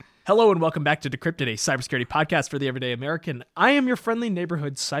Hello and welcome back to Decrypted, a cybersecurity podcast for the everyday American. I am your friendly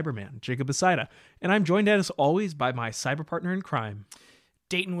neighborhood cyberman, Jacob Besaida, and I'm joined as always by my cyber partner in crime,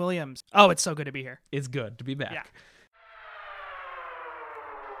 Dayton Williams. Oh, it's so good to be here. It's good to be back. Yeah.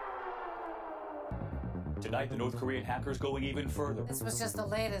 Tonight, the North Korean hackers going even further. This was just the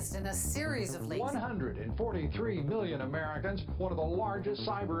latest in a series of leaks. 143 million Americans, one of the largest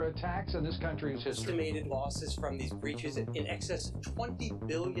cyber attacks in this country's history. Estimated losses from these breaches in excess of $20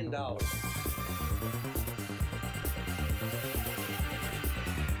 billion.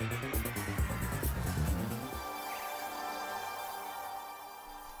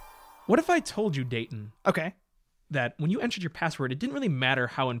 What if I told you, Dayton, Okay. that when you entered your password, it didn't really matter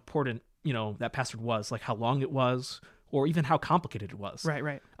how important, that password was, like how long it was, or even how complicated it was.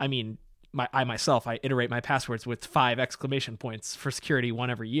 Right. I mean, I iterate my passwords with 5 exclamation points for security,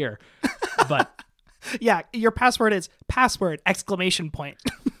 one every year. But Yeah, your password is password exclamation point.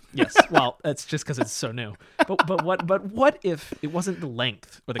 yes, well, that's just because it's so new. But what if it wasn't the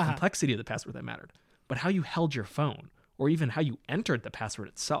length or the complexity of the password that mattered, but how you held your phone, or even how you entered the password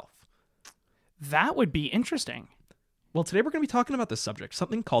itself? That would be interesting. Well, today we're going to be talking about this subject,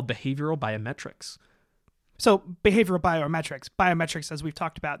 something called behavioral biometrics. So behavioral biometrics, as we've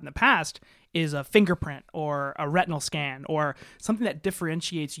talked about in the past, is a fingerprint or a retinal scan or something that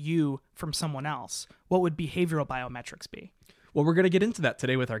differentiates you from someone else. What would behavioral biometrics be? Well, we're going to get into that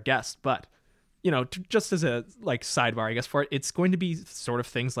today with our guest, but just as a sidebar, I guess, for it, it's going to be sort of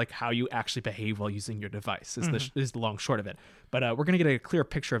things like how you actually behave while using your device is the long short of it. But we're going to get a clear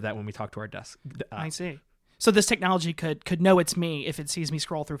picture of that when we talk to our guest. I see. So this technology could know it's me if it sees me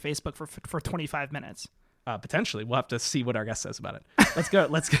scroll through Facebook for 25 minutes. Potentially. We'll have to see what our guest says about it. Let's go.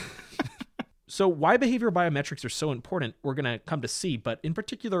 So why behavioral biometrics are so important, we're going to come to see. But in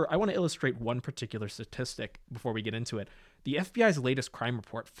particular, I want to illustrate one particular statistic before we get into it. The FBI's latest crime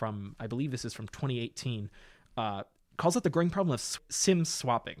report from, I believe this is from 2018, calls out the growing problem of SIM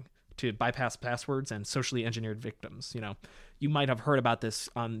swapping to bypass passwords and socially engineered victims. You might have heard about this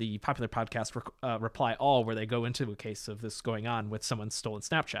on the popular podcast Reply All, where they go into a case of this going on with someone's stolen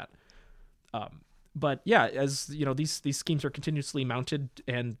Snapchat. But yeah, as these schemes are continuously mounted,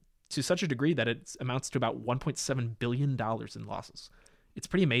 and to such a degree that it amounts to about $1.7 billion in losses. It's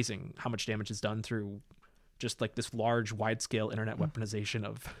pretty amazing how much damage is done through just like this large, wide-scale internet weaponization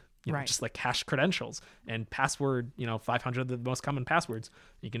of just like cache credentials and password, 500 of the most common passwords.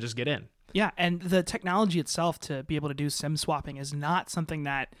 You can just get in. Yeah, and the technology itself to be able to do SIM swapping is not something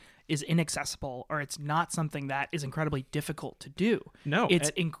that is inaccessible, or it's not something that is incredibly difficult to do. No.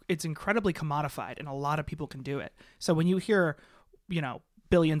 It's incredibly commodified, and a lot of people can do it. So when you hear,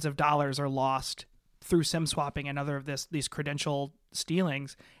 billions of dollars are lost through SIM swapping and other of these credential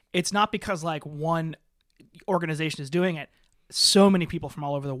stealings, it's not because like one organization is doing it. So many people from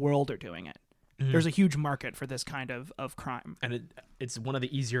all over the world are doing it. There's a huge market for this kind of crime. And it's one of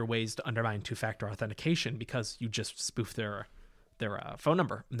the easier ways to undermine two-factor authentication, because you just spoof their phone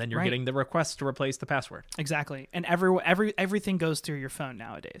number, and then you're getting the request to replace the password. Exactly. And everything goes through your phone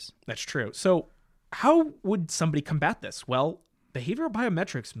nowadays. That's true. So how would somebody combat this? Well, behavioral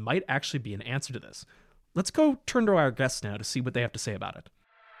biometrics might actually be an answer to this. Let's go turn to our guests now to see what they have to say about it.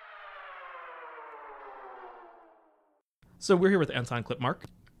 So we're here with Anton Klipmark.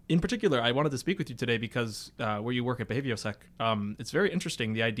 In particular, I wanted to speak with you today because where you work at BehavioSec, it's very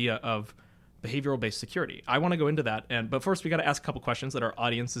interesting, the idea of behavioral-based security. I want to go into that, but first we got to ask a couple questions that our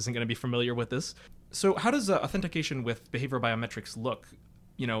audience isn't going to be familiar with this. So how does authentication with behavioral biometrics look?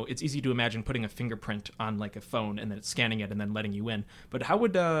 It's easy to imagine putting a fingerprint on like a phone and then it's scanning it and then letting you in. But how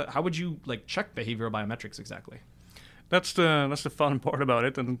would you check behavioral biometrics exactly? That's the fun part about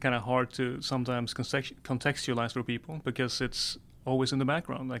it, and kind of hard to sometimes contextualize for people, because it's always in the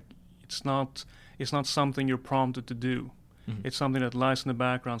background. Like it's not something you're prompted to do. Mm-hmm. It's something that lies in the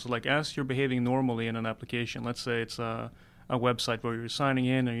background. So like as you're behaving normally in an application, let's say it's a website where you're signing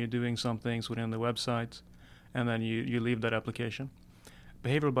in and you're doing some things within the website, and then you leave that application.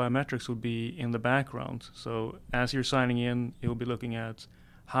 Behavioral biometrics would be in the background. So as you're signing in, you'll be looking at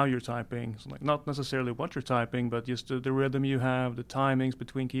how you're typing, so like not necessarily what you're typing, but just the rhythm you have, the timings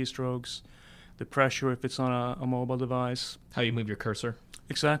between keystrokes, the pressure if it's on a mobile device. How you move your cursor.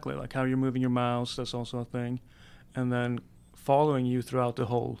 Exactly, like how you're moving your mouse, that's also a thing. And then following you throughout the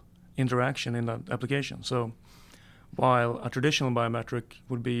whole interaction in that application. So while a traditional biometric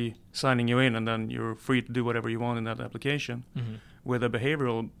would be signing you in and then you're free to do whatever you want in that application, with a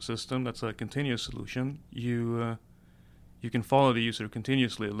behavioral system that's a continuous solution, you can follow the user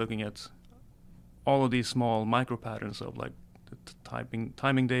continuously, looking at all of these small micro patterns of like the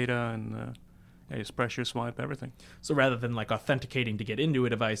timing data and just pressure swipe everything. So rather than like authenticating to get into a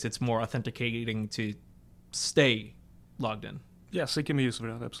device, it's more authenticating to stay logged in. Yes, it can be used for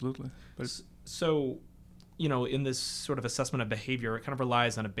that, absolutely. But So, in this sort of assessment of behavior, it kind of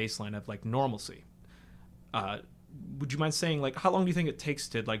relies on a baseline of like normalcy. Would you mind saying like how long do you think it takes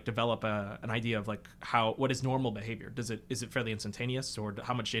to like develop an idea of like what is normal behavior? Is it fairly instantaneous, or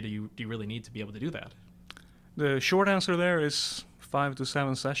how much data do you really need to be able to do that? the short answer there is 5 to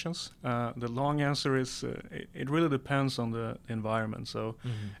 7 sessions. The long answer is it really depends on the environment, so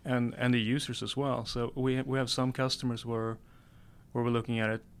and the users as well. So we have some customers where we're looking at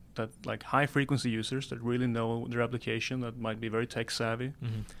it that like high frequency users that really know their application, that might be very tech savvy.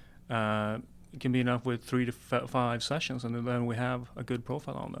 It can be enough with 3 to 5 sessions, and then we have a good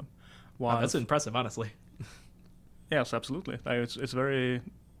profile on them. Wow, that's impressive, honestly. Yes, absolutely. It's very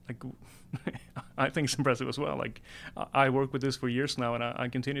like I think it's impressive as well. Like I work with this for years now, and I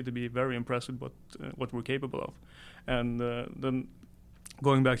continue to be very impressed with what we're capable of. And then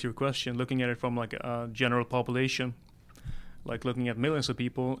going back to your question, looking at it from like a general population, like looking at millions of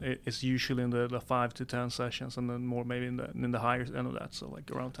people, it's usually in the 5 to 10 sessions, and then more maybe in the higher end of that, so like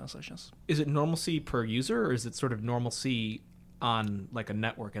around 10 sessions. Is it normalcy per user, or is it sort of normalcy on like a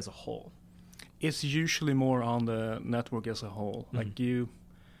network as a whole? It's usually more on the network as a whole. Like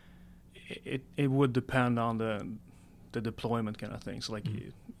it would depend on the deployment kind of things. Like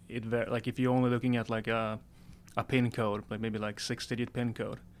like if you're only looking at like a pin code, like maybe like 6-digit pin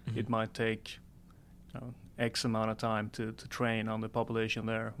code, it might take X amount of time to train on the population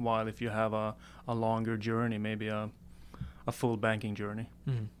there. While if you have a longer journey, maybe a full banking journey,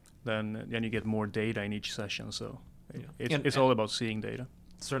 then you get more data in each session. So it's all about seeing data.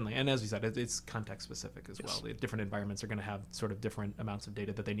 Certainly, and as you said, it's context specific as well. The different environments are going to have sort of different amounts of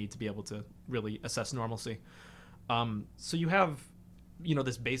data that they need to be able to really assess normalcy. So you have,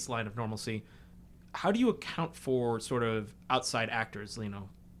 this baseline of normalcy. How do you account for sort of outside actors,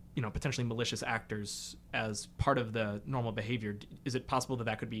 potentially malicious actors as part of the normal behavior? Is it possible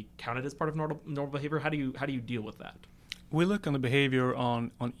that could be counted as part of normal behavior? How do you deal with that? We look on the behavior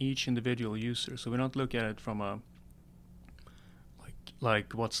on each individual user, so we don't look at it from a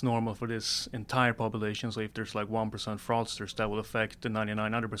like what's normal for this entire population. So if there's like 1% fraudsters, that will affect the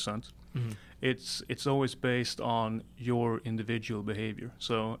 99%. It's always based on your individual behavior.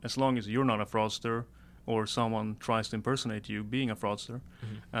 So as long as you're not a fraudster, or someone tries to impersonate you being a fraudster,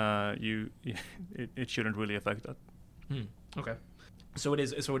 it shouldn't really affect that. Okay. So it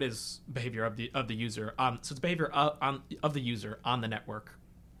is behavior of the user. So it's behavior of the user on the network,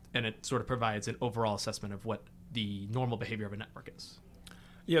 and it sort of provides an overall assessment of what the normal behavior of a network is.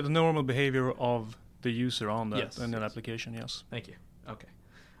 Yeah, the normal behavior of the user on that application. Yes. Thank you. Okay.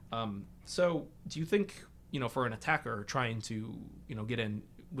 So do you think for an attacker trying to get in,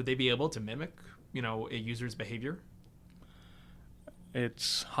 would they be able to mimic a user's behavior?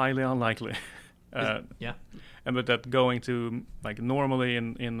 It's highly unlikely. Yeah. But that going to like normally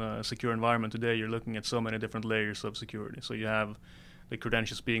in a secure environment today, you're looking at so many different layers of security. So you have the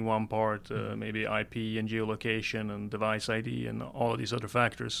credentials being one part, maybe IP and geolocation and device ID and all of these other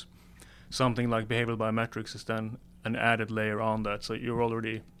factors. Something like behavioral biometrics is then an added layer on that. So you're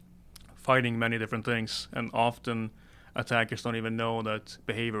already fighting many different things, and often attackers don't even know that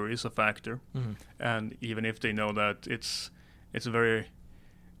behavior is a factor. And even if they know that, it's very,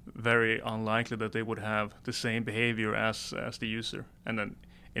 very unlikely that they would have the same behavior as the user. And then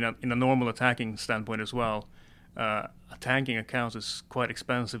in a normal attacking standpoint as well, attacking accounts is quite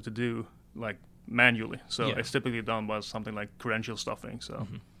expensive to do like manually. So it's typically done by something like credential stuffing. So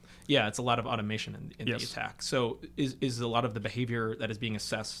yeah, it's a lot of automation in the attack. So is a lot of the behavior that is being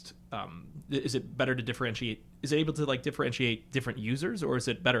assessed, is it better to differentiate? Is it able to like differentiate different users, or is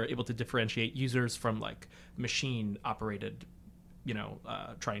it better able to differentiate users from like machine operated,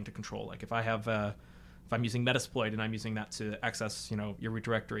 trying to control? Like if I'm using Metasploit and I'm using that to access, your root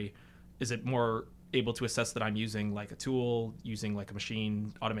directory, is it more able to assess that I'm using like a tool, using like a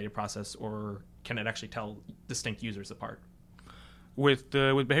machine automated process, or can it actually tell distinct users apart? With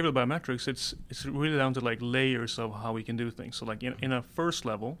behavioral biometrics, it's really down to like layers of how we can do things. So like in a first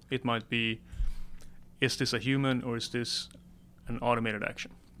level, it might be, is this a human or is this an automated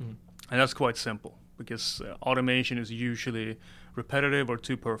action? And that's quite simple, because automation is usually repetitive or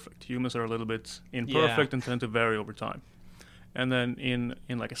too perfect. Humans are a little bit imperfect and tend to vary over time. And then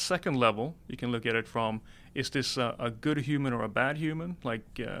in like a second level, you can look at it from, is this a good human or a bad human?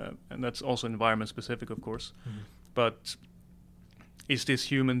 Like, and that's also environment specific, of course. But is this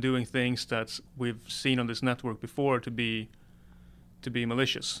human doing things that we've seen on this network before to be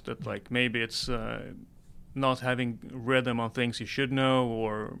malicious? That like maybe it's not having read them on things you should know,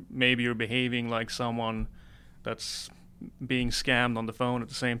 or maybe you're behaving like someone that's being scammed on the phone at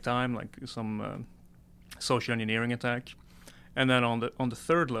the same time, like some social engineering attack. And then on the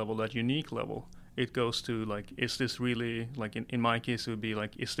third level, that unique level, it goes to like, is this really, like in my case, it would be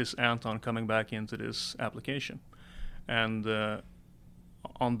like, is this Anton coming back into this application? And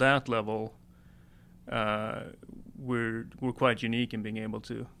on that level, we're quite unique in being able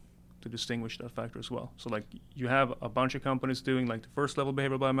to distinguish that factor as well. So like, you have a bunch of companies doing like the first level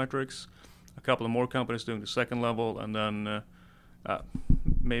behavioral biometrics, a couple of more companies doing the second level, and then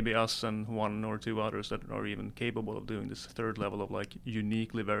maybe us and one or two others that are even capable of doing this third level of like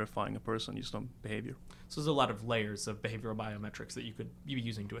uniquely verifying a person used on behavior. So there's a lot of layers of behavioral biometrics that you could be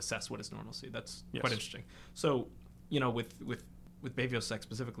using to assess what is normalcy. That's quite interesting. So, with BehavioSec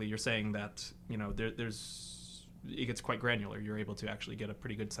specifically, you're saying that, there's it gets quite granular. You're able to actually get a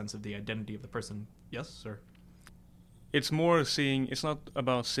pretty good sense of the identity of the person. Yes, or? It's more seeing, it's not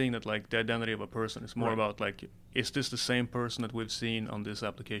about seeing that like the identity of a person. It's more about like, is this the same person that we've seen on this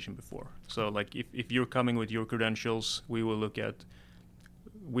application before? So like, if you're coming with your credentials, we will look at,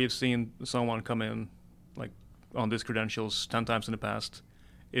 we've seen someone come in like on these credentials 10 times in the past.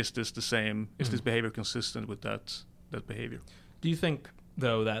 Is this the same? Is this behavior consistent with that behavior? Do you think,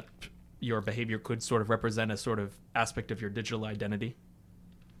 though, that your behavior could sort of represent a sort of aspect of your digital identity,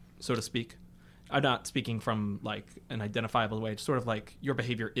 so to speak? I'm not speaking from like an identifiable way. It's sort of like your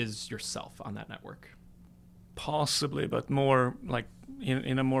behavior is yourself on that network. Possibly, but more like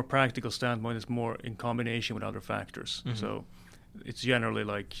in a more practical standpoint, it's more in combination with other factors. So it's generally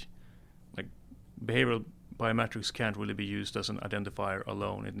like behavioral biometrics can't really be used as an identifier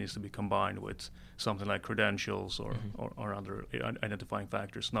alone. It needs to be combined with something like credentials or other identifying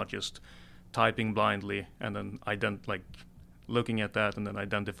factors, not just typing blindly and then looking at that and then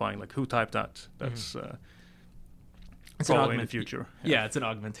identifying like who typed that. That's probably in the future. Yeah, it's an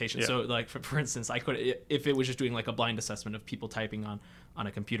augmentation. Yeah. So like for instance, I could, if it was just doing like a blind assessment of people typing on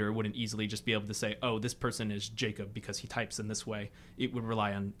a computer, it wouldn't easily just be able to say, oh, this person is Jacob because he types in this way. It would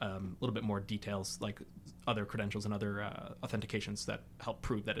rely on a little bit more details, like other credentials and other authentications that help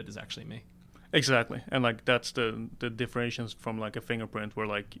prove that it is actually me. Exactly. And like that's the differentiations from like a fingerprint, where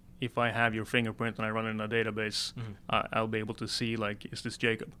like if I have your fingerprint and I run it in a database, I'll be able to see like, is this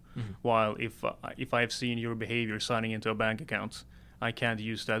Jacob? While if I've seen your behavior signing into a bank account, I can't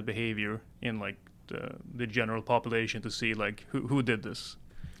use that behavior in like the general population to see like who did this.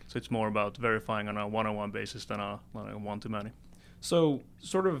 So it's more about verifying on a one-on-one basis than a one-to-many. So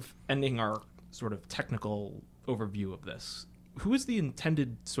sort of ending our sort of technical overview of this, who is the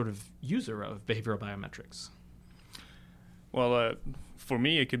intended sort of user of behavioral biometrics? Well, for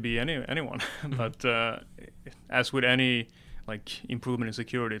me, it could be anyone. But as with any like improvement in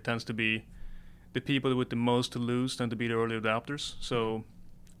security, it tends to be the people with the most to lose tend to be the early adopters. So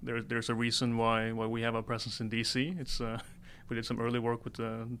there's a reason why we have a presence in DC. It's we did some early work with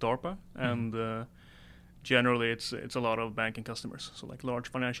DARPA, and generally it's a lot of banking customers. So like large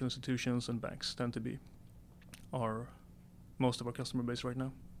financial institutions and banks tend to be most of our customer base right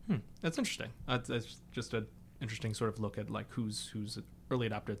now. That's interesting. That's just an interesting sort of look at like who's early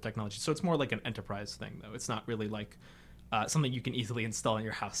adopter technology. So it's more like an enterprise thing, though. It's not really like something you can easily install in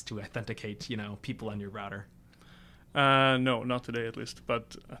your house to authenticate, people on your router. No, not today at least.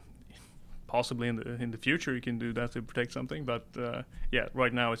 But possibly in the future you can do that to protect something. But yeah,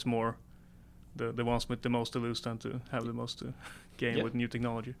 right now it's more the ones with the most to lose tend to have the most to gain with new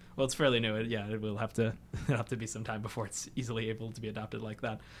technology. Well, it's fairly new. It will have to be some time before it's easily able to be adopted like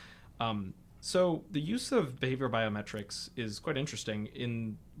that. So the use of behavioral biometrics is quite interesting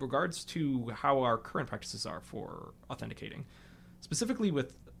in regards to how our current practices are for authenticating, specifically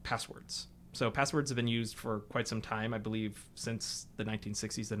with passwords. So passwords have been used for quite some time, I believe, since the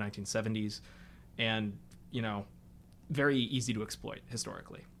 1960s, the 1970s, and, very easy to exploit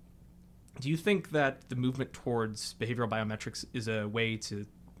historically. Do you think that the movement towards behavioral biometrics is a way to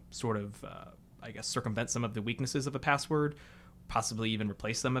sort of, circumvent some of the weaknesses of a password, possibly even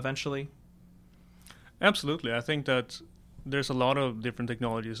replace them eventually? Absolutely. I think that there's a lot of different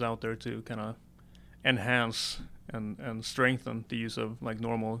technologies out there to kind of enhance and strengthen the use of like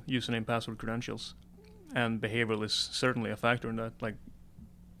normal username, password, credentials. And behavioral is certainly a factor in that. Like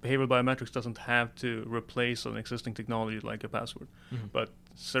behavioral biometrics doesn't have to replace an existing technology like a password. But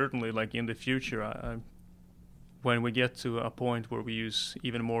certainly like in the future, when we get to a point where we use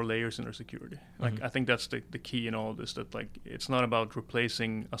even more layers in our security, I think that's the key in all this, that like it's not about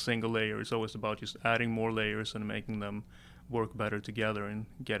replacing a single layer. It's always about just adding more layers and making them work better together and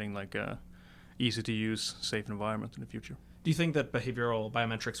getting like a easy to use, safe environment in the future. Do you think that behavioral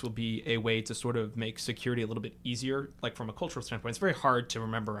biometrics will be a way to sort of make security a little bit easier? Like from a cultural standpoint, it's very hard to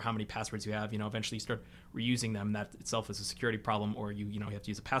remember how many passwords you have. Eventually you start reusing them. That itself is a security problem, or you have to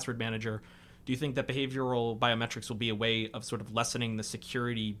use a password manager. Do you think that behavioral biometrics will be a way of sort of lessening the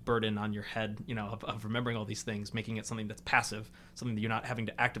security burden on your head, of remembering all these things, making it something that's passive, something that you're not having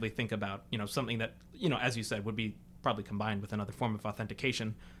to actively think about, something that, as you said, would be probably combined with another form of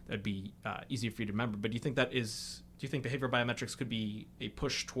authentication that would be easier for you to remember. But do you think behavioral biometrics could be a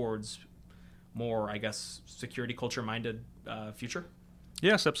push towards more, I guess, security culture-minded future?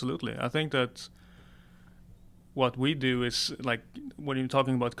 Yes, absolutely. I think that what we do is, like, when you're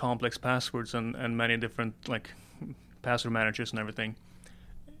talking about complex passwords and many different, like, password managers and everything,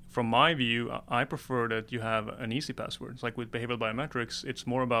 from my view, I prefer that you have an easy password. It's like with behavioral biometrics, it's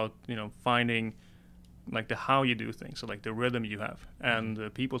more about, finding like the how you do things, so like the rhythm you have.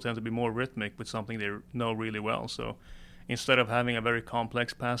 And people tend to be more rhythmic with something they know really well. So instead of having a very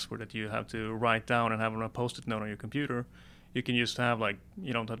complex password that you have to write down and have on a post-it note on your computer, you can just have, like,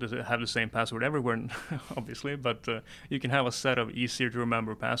 you don't have to have the same password everywhere, obviously, but you can have a set of easier to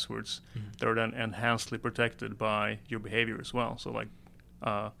remember passwords that are then enhancedly protected by your behavior as well. So like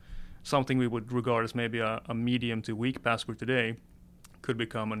something we would regard as maybe a medium to weak password today could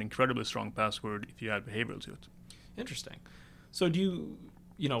become an incredibly strong password if you add behavioral to it. Interesting. So do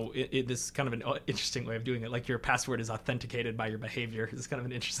you, this is kind of an interesting way of doing it. Like your password is authenticated by your behavior. It's kind of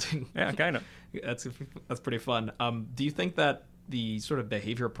an interesting. Yeah, kind of. That's pretty fun. Do you think that the sort of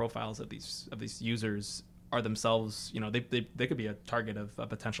behavior profiles of these users are themselves, they could be a target of a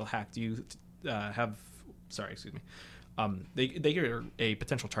potential hack? Do you have? Sorry, excuse me. They are a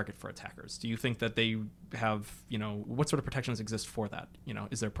potential target for attackers. Do you think that they have, what sort of protections exist for that?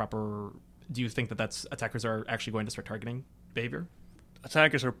 Is there proper? Do you think that attackers are actually going to start targeting behavior?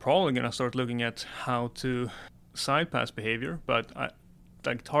 Attackers are probably going to start looking at how to sidepass behavior, but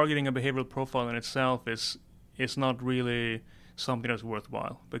like targeting a behavioral profile in itself is not really something that's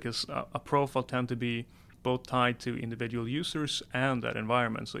worthwhile, because a profile tend to be both tied to individual users and that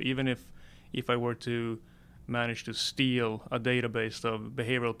environment. So even if I were to manage to steal a database of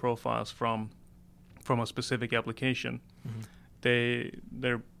behavioral profiles from a specific application,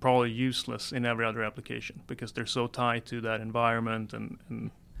 they're probably useless in every other application because they're so tied to that environment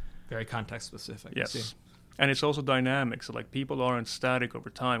and very context specific. Yes. And it's also dynamic, so like people aren't static over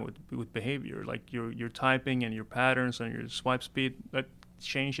time with behavior. Like your typing and your patterns and your swipe speed, that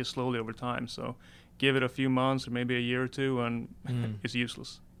changes slowly over time. So give it a few months or maybe a year or two and it's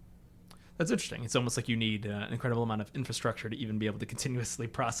useless. That's interesting. It's almost like you need an incredible amount of infrastructure to even be able to continuously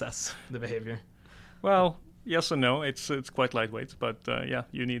process the behavior. Well, yes and no. It's quite lightweight, but yeah,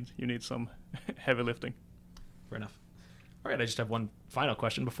 you need some heavy lifting. Fair enough. All right, I just have one final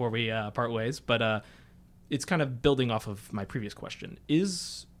question before we part ways, but it's kind of building off of my previous question.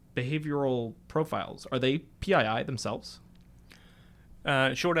 Is behavioral profiles, are they PII themselves?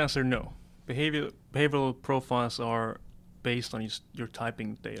 Short answer, no. Behavioral profiles are based on your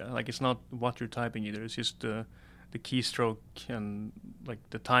typing data. Like, it's not what you're typing either. It's just the keystroke and like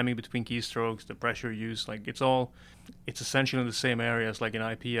the timing between keystrokes, the pressure used. Like it's essentially in the same area as like an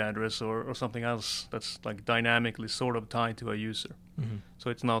IP address or something else that's like dynamically sort of tied to a user. So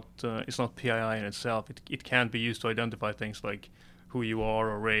it's not PII in itself. It can't be used to identify things like who you are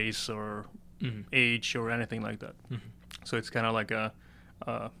or race or age or anything like that. So it's kind of like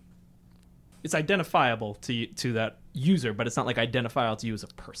it's identifiable to that user, but it's not like identifiable to you as a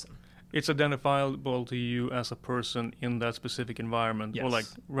person. It's identifiable to you as a person in that specific environment, Yes. or like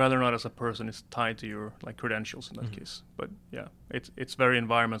rather not as a person. It's tied to your like credentials in that case. But yeah, it's very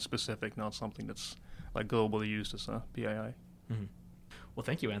environment specific, not something that's like globally used as a PII. Well,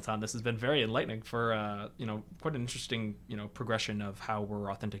 thank you, Anton. This has been very enlightening for quite an interesting progression of how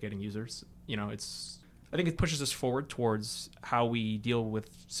we're authenticating users. I think it pushes us forward towards how we deal with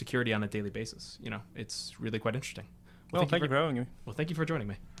security on a daily basis. It's really quite interesting. Well, thank you for having me. Well, thank you for joining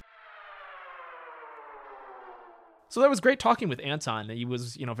me. So that was great talking with Anton. He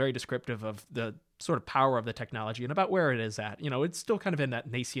was, very descriptive of the sort of power of the technology and about where it is at. It's still kind of in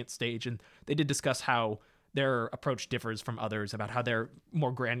that nascent stage, and they did discuss how their approach differs from others, about how they're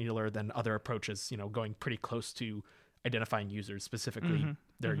more granular than other approaches, going pretty close to identifying users, specifically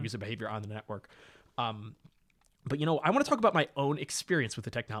their user behavior on the network. But I want to talk about my own experience with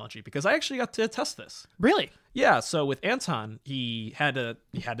the technology because I actually got to test this. Really? Yeah. So with Anton, he had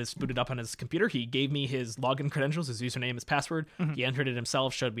this booted up on his computer. He gave me his login credentials, his username, his password. He entered it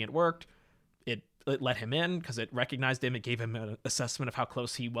himself, showed me it worked. It let him in because it recognized him. It gave him an assessment of how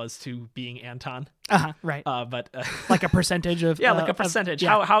close he was to being Anton. Right. But like a percentage of like a percentage.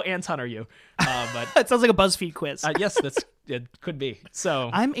 Yeah. How Anton are you? But it sounds like a BuzzFeed quiz. yes, that's it could be. So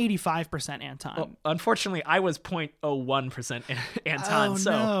I'm 85% Anton. well, unfortunately, I was 0.01% Anton, Oh,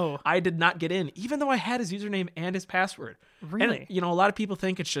 so no. I did not get in, even though I had his username and his password. Really? And, a lot of people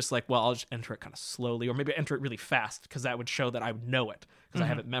think it's just like, well, I'll just enter it kind of slowly, or maybe enter it really fast, because that would show that I would know it, because I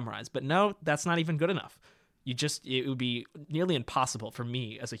have it memorized. But no, that's not even good enough. It would be nearly impossible for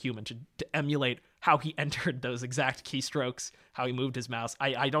me as a human to emulate how he entered those exact keystrokes, how he moved his mouse.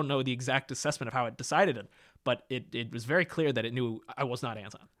 I don't know the exact assessment of how it decided it, but it was very clear that it knew I was not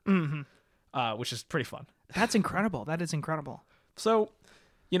Anton, which is pretty fun. That's incredible. That is incredible. So,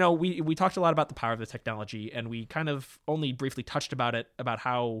 we talked a lot about the power of the technology, and we kind of only briefly touched about it, about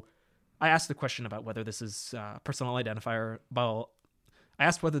how I asked the question about whether this is personal identifier. Well, I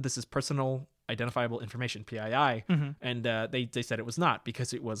asked whether this is personal identifiable information, PII, and they said it was not,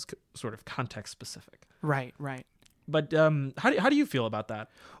 because it was sort of context specific. Right. But how do you feel about that?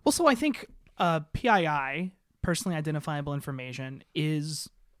 Well, so I think PII, personally identifiable information, is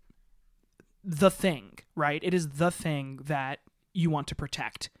the thing, right? It is the thing that you want to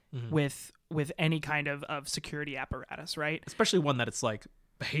protect with any kind of security apparatus, right? Especially one that it's like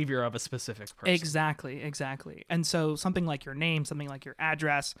behavior of a specific person. Exactly. And so something like your name, something like your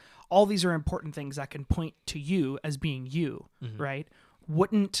address, all these are important things that can point to you as being you, right?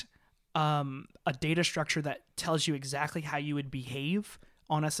 Wouldn't a data structure that tells you exactly how you would behave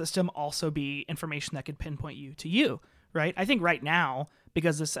on a system also be information that could pinpoint you to you, right? I think right now,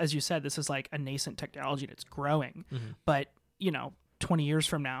 because this, as you said, this is like a nascent technology that's growing, but 20 years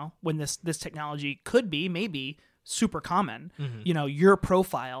from now, when this technology could be maybe super common, your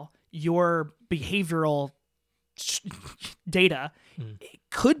profile, your behavioral data, it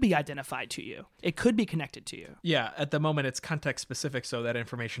could be identified to you. It could be connected to you. Yeah, at the moment it's context specific, so that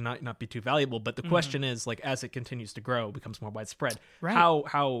information might not be too valuable. But the question is, like, as it continues to grow, becomes more widespread, Right.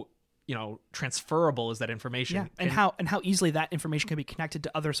 how transferable is that information? Yeah, and how easily that information can be connected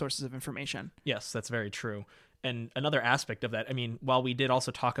to other sources of information. Yes, that's very true. And another aspect of that, I mean, while we did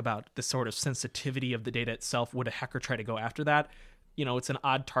also talk about the sort of sensitivity of the data itself, would a hacker try to go after that? It's an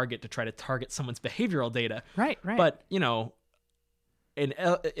odd target to try to target someone's behavioral data. Right. But,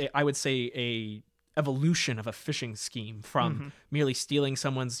 I would say a evolution of a phishing scheme from merely stealing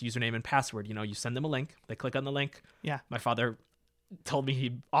someone's username and password. You send them a link, they click on the link. Yeah. My father told me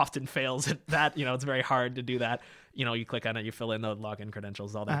he often fails at that. It's very hard to do that. You click on it, you fill in the login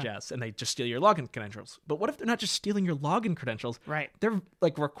credentials, all that jazz, and they just steal your login credentials. But what if they're not just stealing your login credentials? Right. They're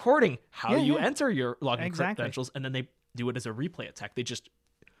like recording how you yeah. enter your login Exactly. credentials, and then they do it as a replay attack. They just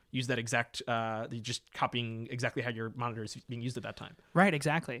use that exact, they just copying exactly how your monitor is being used at that time. Right.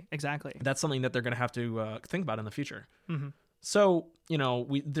 Exactly. That's something that they're going to have to think about in the future. So,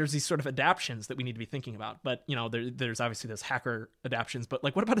 there's these sort of adaptions that we need to be thinking about. But, there's obviously those hacker adaptions. But,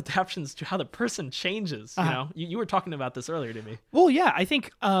 like, what about adaptions to how the person changes? You were talking about this earlier to me. Well, yeah, I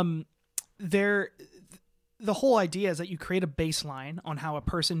think the whole idea is that you create a baseline on how a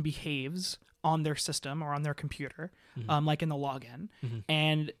person behaves on their system or on their computer, like in the login.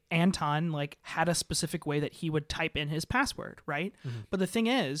 And Anton had a specific way that he would type in his password, right? But the thing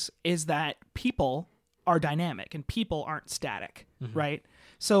is that people are dynamic and people aren't static, right?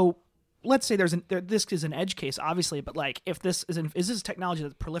 So let's say this is an edge case, obviously, but if this is this technology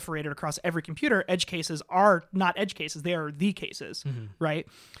that's proliferated across every computer, edge cases are not edge cases; they are the cases, right?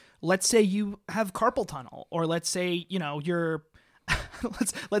 Let's say you have carpal tunnel, or let's say you're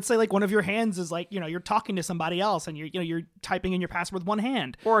let's say one of your hands is you're talking to somebody else and you're typing in your password with one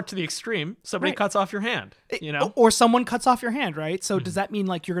hand, or to the extreme, somebody Right. cuts off your hand. or someone cuts off your hand, right? So does that mean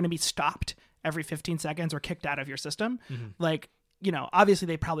you're going to be stopped every 15 seconds or kicked out of your system? Obviously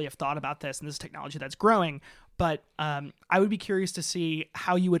they probably have thought about this, and this is technology that's growing, but I would be curious to see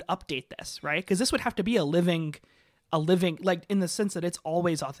how you would update this, right? Because this would have to be a living, in the sense that it's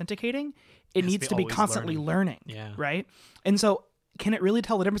always authenticating. It needs to be always constantly learning, Yeah. right? And so can it really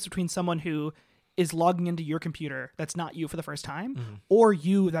tell the difference between someone who is logging into your computer that's not you for the first time, or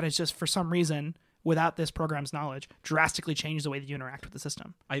you that is just for some reason, without this program's knowledge, drastically change the way that you interact with the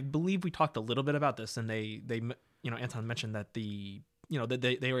system? I believe we talked a little bit about this, and they Anton mentioned that that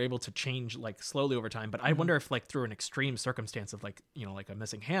they were able to change slowly over time. But I wonder if through an extreme circumstance of a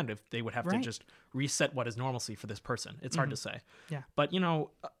missing hand, if they would have to Right. just reset what is normalcy for this person. It's hard to say. Yeah. But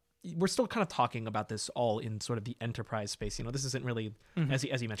we're still kind of talking about this all in sort of the enterprise space. This isn't really as you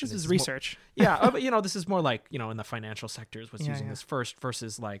mentioned. This is more- research. yeah, but this is more in the financial sectors what's Yeah, using yeah. this first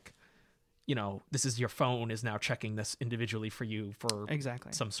versus this is your phone is now checking this individually for you for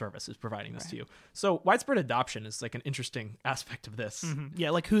Exactly. some service is providing this to you. So widespread adoption is an interesting aspect of this.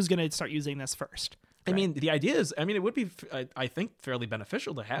 Yeah, who's going to start using this first? I mean, the idea is, it would be, I think, fairly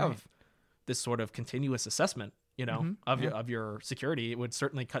beneficial to have this sort of continuous assessment, you know, of your security. It would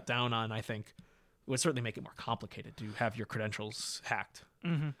certainly cut down on, I think, it would certainly make it more complicated to have your credentials hacked.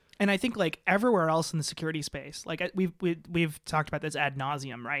 And I think like everywhere else in the security space, like we've talked about this ad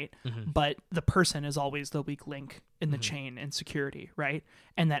nauseum, right? But the person is always the weak link in the chain in security, right?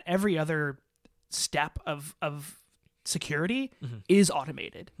 And that every other step of security is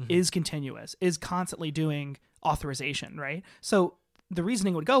automated, is continuous, is constantly doing authorization, right? So the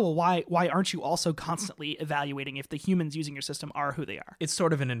reasoning would go, well, why aren't you also constantly evaluating if the humans using your system are who they are? It's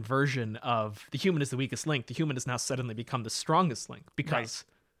sort of an inversion of the human is the weakest link. The human has now suddenly become the strongest link because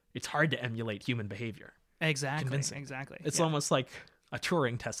it's hard to emulate human behavior. Exactly. Convincing. Exactly. It's Yeah. almost like a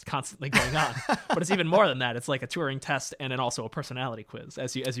Turing test constantly going on, but it's even more than that. It's like a Turing test and then also a personality quiz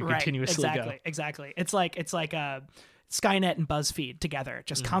as you continuously go. Exactly. It's like Skynet and BuzzFeed together,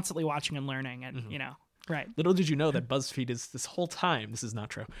 just constantly watching and learning, and you know. Right. Little did you know that BuzzFeed is this whole time. This is not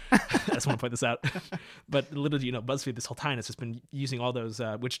true. I just want to point this out. But little did you know, BuzzFeed this whole time has just been using all those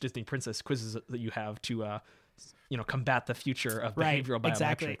which Disney princess quizzes that you have to, combat the future of behavioral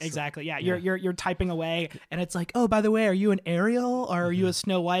biometrics. Exactly. Yeah. You're typing away, and it's like, oh, by the way, are you an Ariel or are you a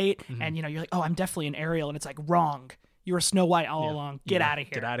Snow White? And you're like, oh, I'm definitely an Ariel, and it's like, wrong. You were Snow White all along. Get out of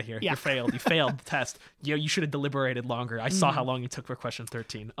here. Get out of here. Yeah. You failed. You failed the test. You should have deliberated longer. I saw how long you took for question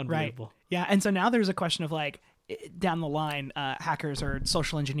 13. Unbelievable. Right. Yeah. And so now there's a question of like, down the line, hackers or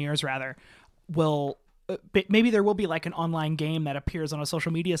social engineers rather will maybe there will be like an online game that appears on a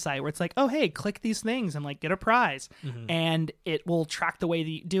social media site where it's like, oh, hey, click these things and like get a prize, and it will track the way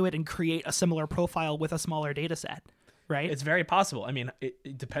you do it and create a similar profile with a smaller data set. Right. It's very possible. I mean,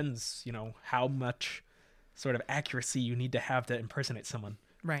 it depends, how much sort of accuracy you need to have to impersonate someone.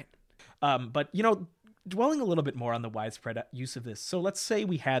 Right. But, dwelling a little bit more on the widespread use of this. So let's say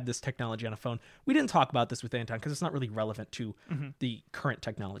we had this technology on a phone. We didn't talk about this with Anton because it's not really relevant to the current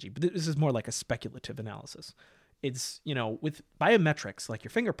technology, but this is more like a speculative analysis. It's, with biometrics like your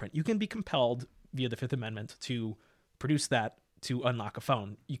fingerprint, you can be compelled via the Fifth Amendment to produce that to unlock a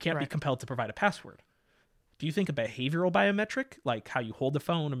phone. You can't be compelled to provide a password. Do you think a behavioral biometric, like how you hold the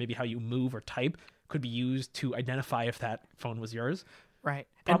phone or maybe how you move or type, could be used to identify if that phone was yours? Right.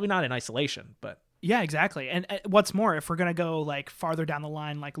 Probably not in isolation, but... Yeah, exactly. And what's more, if we're going to go like farther down the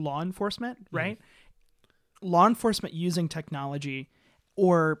line, like law enforcement, right? Law enforcement using technology,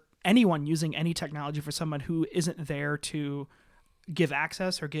 or anyone using any technology for someone who isn't there to give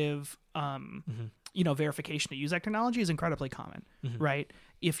access or give, verification to use that technology is incredibly common, right?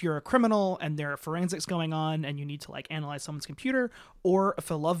 If you're a criminal and there are forensics going on and you need to like analyze someone's computer, or if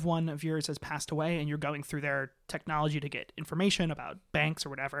a loved one of yours has passed away and you're going through their technology to get information about banks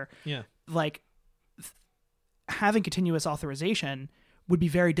or whatever, like having continuous authorization would be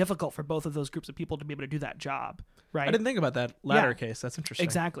very difficult for both of those groups of people to be able to do that job, right? I didn't think about that latter case. That's interesting.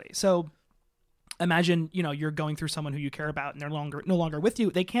 Exactly. So imagine, you're going through someone who you care about and they're no longer with you.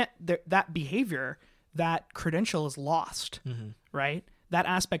 They can't, that behavior, that credential is lost, right? That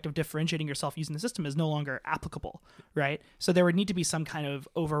aspect of differentiating yourself using the system is no longer applicable, right? So there would need to be some kind of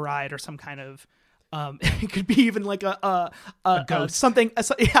override or some kind of, it could be even like a ghost,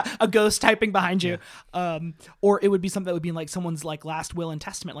 a ghost typing behind you, or it would be something that would be like someone's like last will and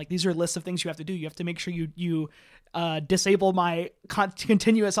testament. Like these are lists of things you have to do. You have to make sure you disable my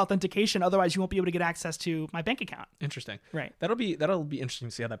continuous authentication, otherwise you won't be able to get access to my bank account. Interesting, right? That'll be interesting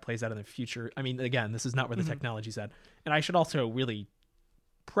to see how that plays out in the future. I mean, again, this is not where the technology's at, and I should also really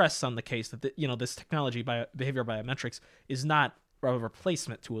press on the case that this technology, behavioral biometrics, is not a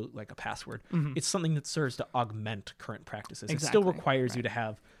replacement to a password. It's something that serves to augment current practices. It still requires you to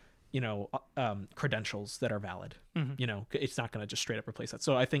have, credentials that are valid. It's not going to just straight up replace that.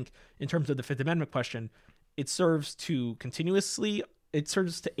 So I think in terms of the Fifth Amendment question, it serves to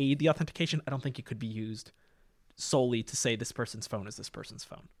aid the authentication. I don't think it could be used solely to say this person's phone is this person's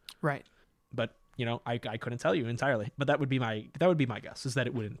phone. Right. But, I couldn't tell you entirely, but that would be my guess, is that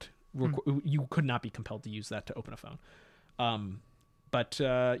it wouldn't, you could not be compelled to use that to open a phone. But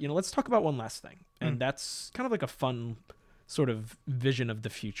let's talk about one last thing, and that's kind of like a fun sort of vision of the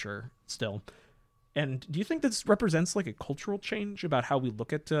future still. And do you think this represents like a cultural change about how we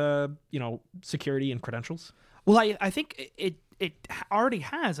look at, security and credentials? Well, I think it already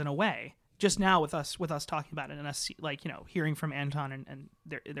has in a way, just now with us talking about it and us hearing from Anton and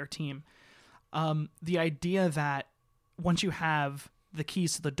their team. The idea that once you have the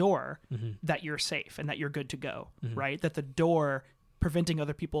keys to the door, that you're safe and that you're good to go, right? That the door preventing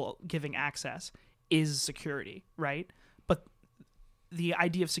other people giving access is security, right? But the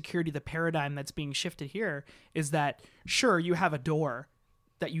idea of security, the paradigm that's being shifted here is that, sure, you have a door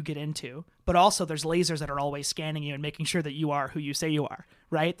that you get into, but also there's lasers that are always scanning you and making sure that you are who you say you are,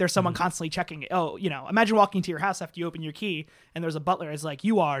 right? There's someone constantly checking, imagine walking to your house after you open your key and there's a butler is like,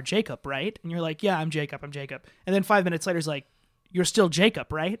 you are Jacob, right? And you're like, yeah, I'm Jacob. And then 5 minutes later is like, you're still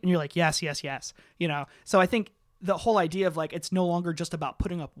Jacob, right? And you're like, yes. So I think the whole idea of like, it's no longer just about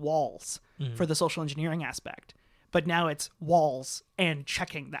putting up walls for the social engineering aspect, but now it's walls and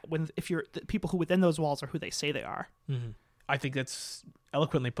checking that if you're the people who within those walls are who they say they are. I think that's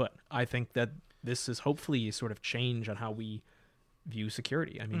eloquently put. I think that this is hopefully a sort of change on how we view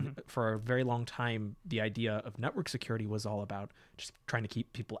security. I mean, for a very long time, the idea of network security was all about just trying to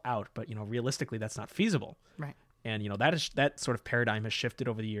keep people out. But, realistically, that's not feasible. Right. And, that sort of paradigm has shifted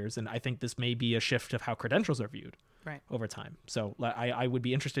over the years. And I think this may be a shift of how credentials are viewed over time. So I would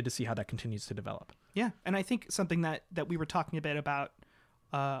be interested to see how that continues to develop. Yeah. And I think something that we were talking a bit about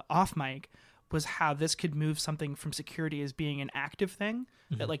off mic was how this could move something from security as being an active thing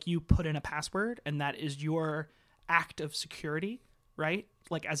that like you put in a password and that is your act of security, right?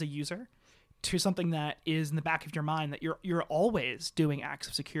 Like as a user, to something that is in the back of your mind that you're always doing acts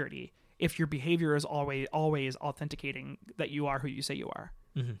of security if your behavior is always authenticating that you are who you say you are.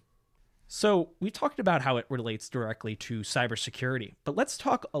 So we talked about how it relates directly to cybersecurity, but let's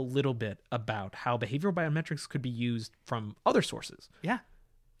talk a little bit about how behavioral biometrics could be used from other sources. Yeah.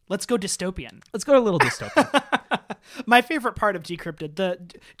 Let's go dystopian. Let's go a little dystopian. My favorite part of Decrypted, the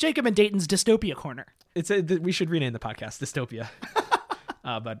Jacob and Dayton's Dystopia Corner. We should rename the podcast Dystopia.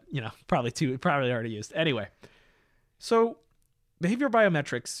 But, probably already used. Anyway, so behavioral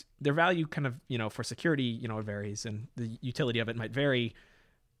biometrics, their value kind of, for security, it varies and the utility of it might vary.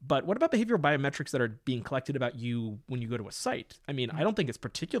 But what about behavioral biometrics that are being collected about you when you go to a site? I mean, I don't think it's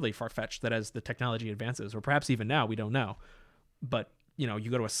particularly far-fetched that as the technology advances, or perhaps even now, we don't know. But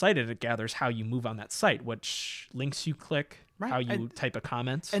you go to a site and it gathers how you move on that site, which links you click, how you type a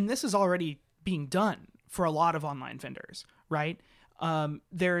comment. And this is already being done for a lot of online vendors, right?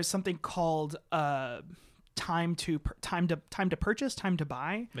 There is something called time to purchase, time to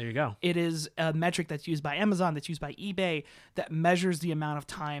buy. There you go. It is a metric that's used by Amazon, that's used by eBay, that measures the amount of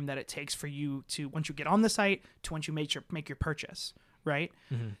time that it takes for you to, once you get on the site, to once you make your purchase, right?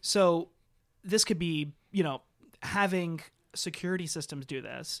 So this could be, having security systems do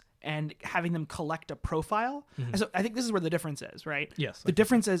this and having them collect a profile. And so I think this is where the difference is, right? Yes. The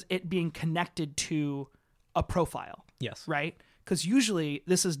difference is it being connected to a profile. Yes. Right? Because usually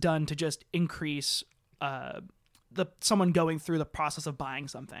this is done to just increase someone going through the process of buying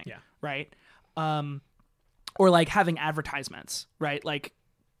something. Yeah. Right? Or like having advertisements, right? Like,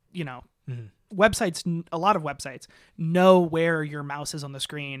 websites, a lot of websites know where your mouse is on the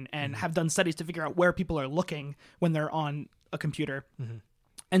screen and have done studies to figure out where people are looking when they're on a computer.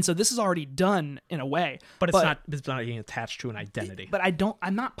 And so this is already done in a way, but it's not being attached to an identity. But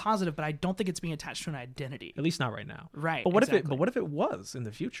I'm not positive, but I don't think it's being attached to an identity. At least not right now. Right. But what if it was in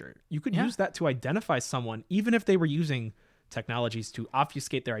the future? You could use that to identify someone, even if they were using technologies to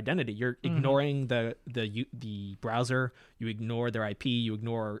obfuscate their identity. You're ignoring the browser, you ignore their IP, you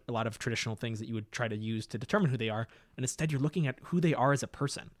ignore a lot of traditional things that you would try to use to determine who they are, and instead you're looking at who they are as a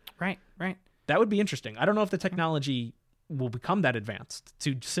person. Right. That would be interesting. I don't know if the technology will become that advanced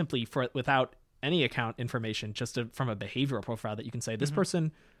to simply without any account information, just from a behavioral profile that you can say this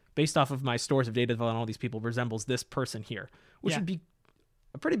person, based off of my stores of data on all these people, resembles this person here, which would be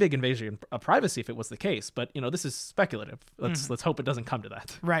a pretty big invasion of privacy if it was the case. But this is speculative. Let's hope it doesn't come to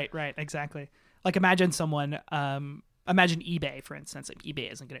that. Right, exactly. Like imagine someone, imagine eBay, for instance. Like eBay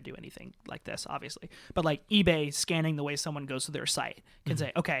isn't going to do anything like this, obviously, but like eBay scanning the way someone goes to their site can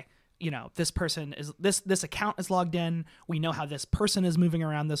say, okay, this person is this account is logged in. We know how this person is moving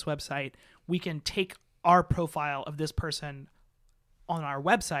around this website. We can take our profile of this person on our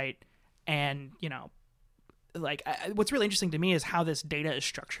website and, what's really interesting to me is how this data is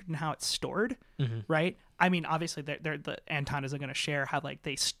structured and how it's stored, right? I mean, obviously, the Anton isn't going to share how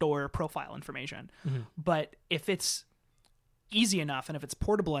they store profile information, but if it's easy enough and if it's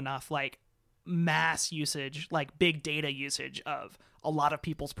portable enough, like mass usage, like big data usage of a lot of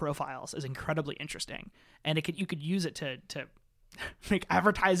people's profiles is incredibly interesting, and you could use it to make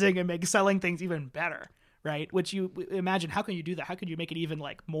advertising and make selling things even better, right? Which you imagine, how can you do that? How can you make it even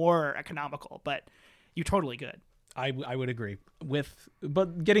more economical? But you totally could. I would agree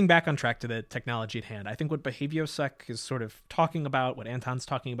but getting back on track to the technology at hand, I think what BehavioSec is sort of talking about, what Anton's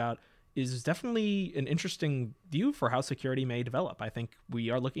talking about, is definitely an interesting view for how security may develop. I think we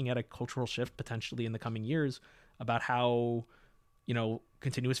are looking at a cultural shift potentially in the coming years about how,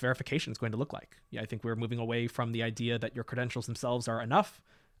 continuous verification is going to look like. Yeah, I think we're moving away from the idea that your credentials themselves are enough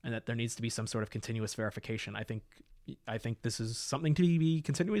and that there needs to be some sort of continuous verification. I think this is something to be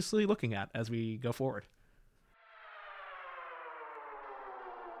continuously looking at as we go forward.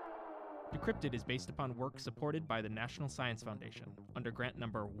 Decrypted is based upon work supported by the National Science Foundation under grant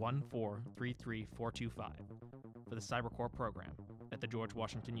number 1433425 for the CyberCore program at the George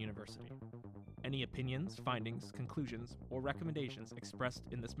Washington University. Any opinions, findings, conclusions, or recommendations expressed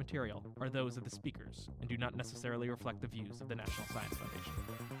in this material are those of the speakers and do not necessarily reflect the views of the National Science Foundation.